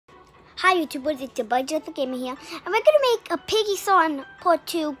Hi YouTubers, it's your boy Joseph Gamer here, and we're gonna make a Piggy song part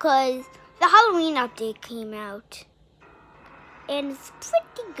 2 because the Halloween update came out, and it's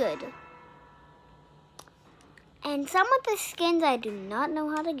pretty good. And some of the skins I do not know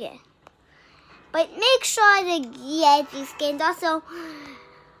how to get, but make sure to get these skins. Also,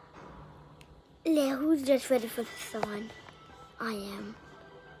 who's just ready for the song? I am.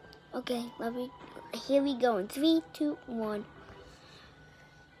 Okay, here we go in 3, 2, 1.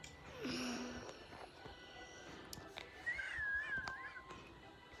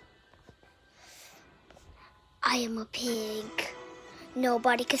 I am a pig.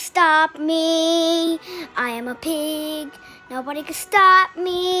 Nobody can stop me. I am a pig. Nobody can stop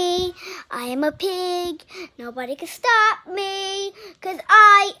me. I am a pig. Nobody can stop me. 'Cause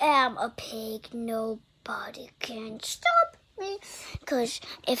I am a pig. Nobody can stop me. 'Cause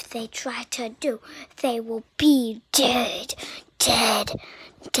if they try to do, they will be dead. Dead.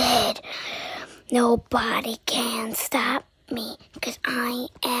 Dead. Nobody can stop me. 'Cause I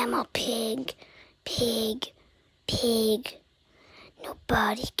am a pig. Pig. Pig.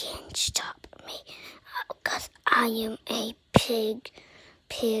 Nobody can stop me, 'cause I am a pig.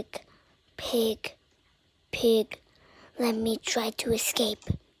 Pig. Pig. Pig. Let me try to escape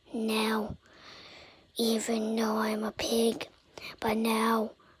now, even though I'm a pig. But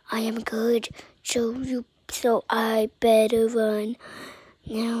now I am good, so I better run.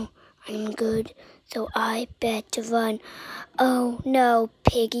 Now I'm good, so I better run. Oh no,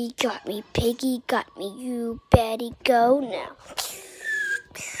 Piggy got me. Piggy got me. You better go now.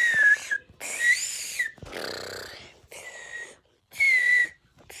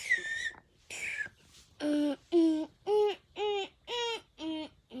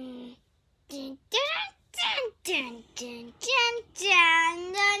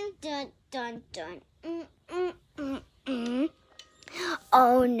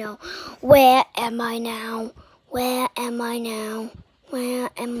 Oh no, where am I now? Where am I now? Where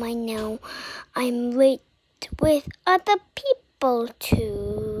am I now? I'm with other people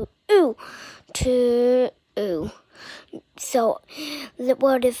too. So,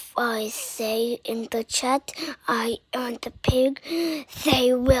 what if I say in the chat, I am the pig?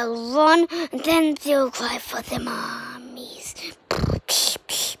 They will run, and then they'll cry for their mommies.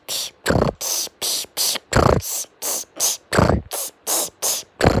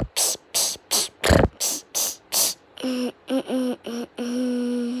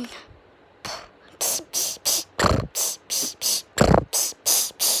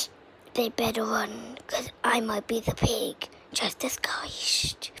 They better run, 'cause I might be the pig, just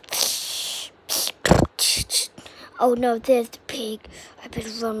disguised. Oh no, there's the pig. I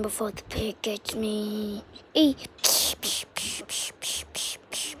better run before the pig gets me.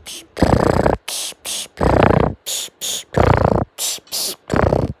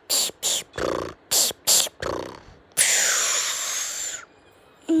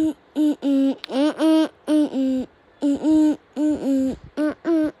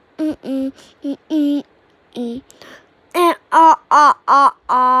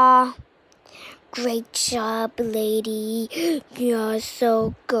 Great job, lady. You're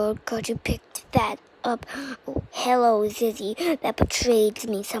so good 'cause you picked that up. Oh, hello, Zizzy. That betrays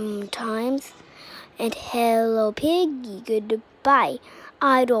me sometimes. And hello, Piggy. Goodbye.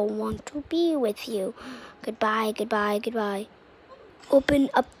 I don't want to be with you. Goodbye, goodbye, goodbye. Open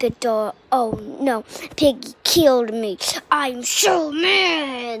up the door. Oh no, Piggy killed me. I'm so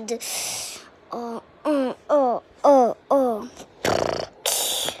mad. Oh.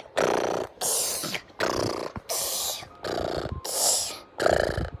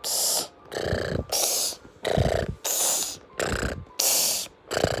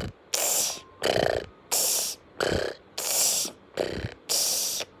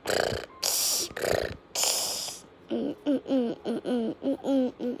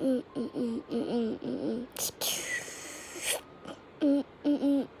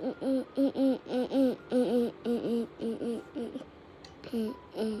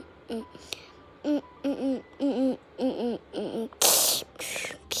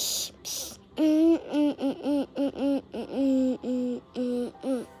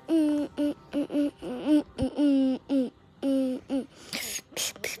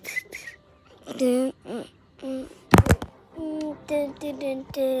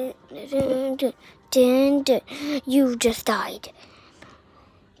 You just died.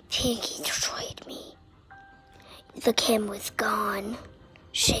 Piggy destroyed me. The camera's gone.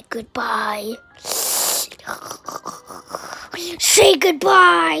 Say goodbye. Say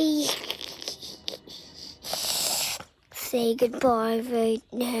goodbye. Say goodbye right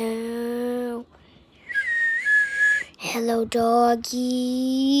now. Hello, doggy.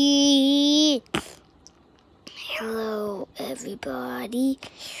 everybody.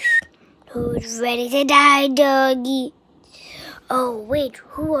 Who's ready to die, doggy? Oh, wait,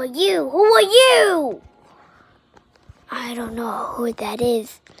 who are you? Who are you? I don't know who that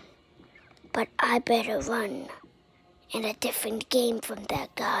is, but I better run in a different game from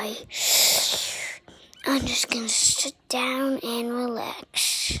that guy. I'm just gonna sit down and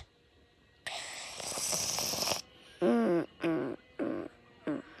relax.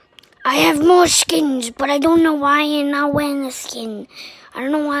 I have more skins, but I don't know why I'm not wearing the skin. I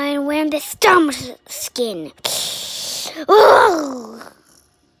don't know why I'm wearing this dumb skin. Ugh.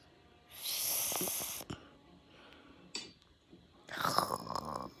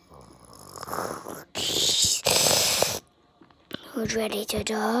 Who's ready to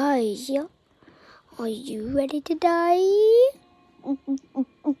die? Are you ready to die?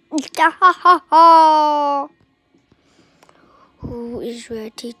 Who is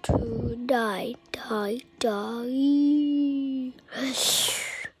ready to die? Die.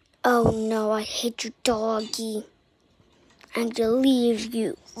 Oh no, I hate you, doggy. I'm gonna leave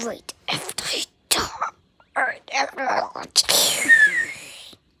you right after I die.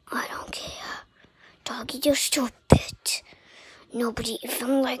 I don't care. Doggy, you're stupid. Nobody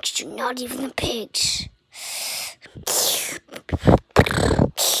even likes you, not even the pigs.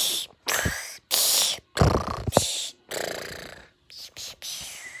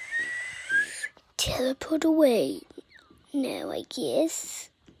 Teleport away. Now I guess.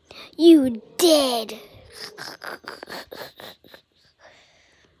 You dead.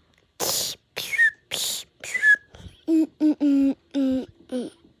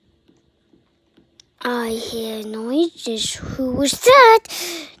 I hear noises. Who was that?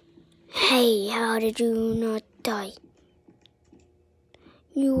 Hey, how did you not die?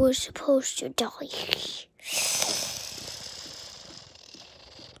 You were supposed to die.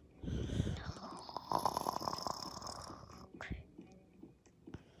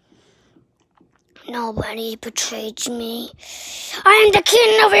 Nobody betrayed me. I am the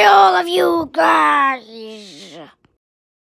king of all of you guys.